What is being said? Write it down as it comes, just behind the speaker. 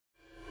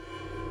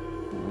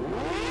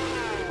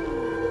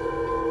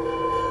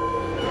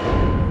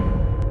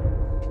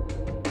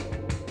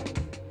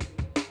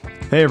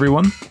Hey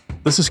everyone,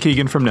 this is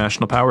Keegan from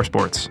National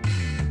Powersports.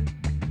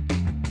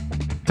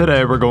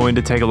 Today we're going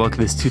to take a look at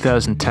this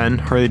 2010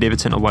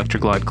 Harley-Davidson Electra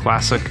Glide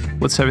Classic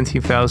with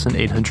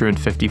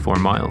 17,854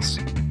 miles.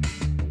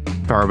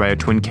 Powered by a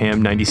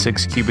twin-cam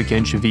 96 cubic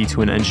inch V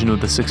twin engine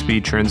with a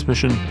 6-speed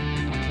transmission,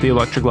 the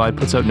Electra Glide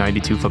puts out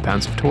 92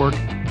 foot-pounds of torque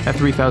at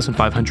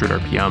 3,500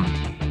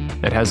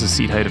 RPM. It has a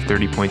seat height of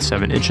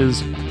 30.7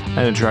 inches and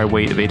a dry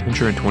weight of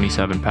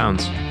 827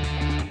 pounds.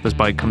 This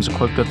bike comes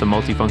equipped with a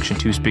multifunction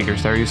 2-speaker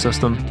stereo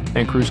system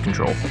and cruise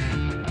control.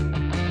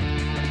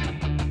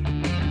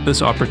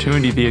 This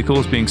opportunity vehicle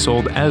is being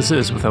sold as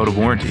is without a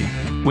warranty.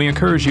 We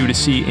encourage you to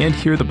see and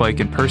hear the bike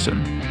in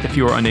person. If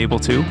you are unable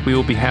to, we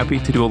will be happy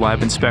to do a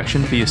live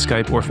inspection via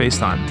Skype or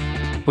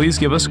FaceTime. Please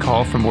give us a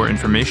call for more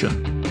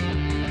information.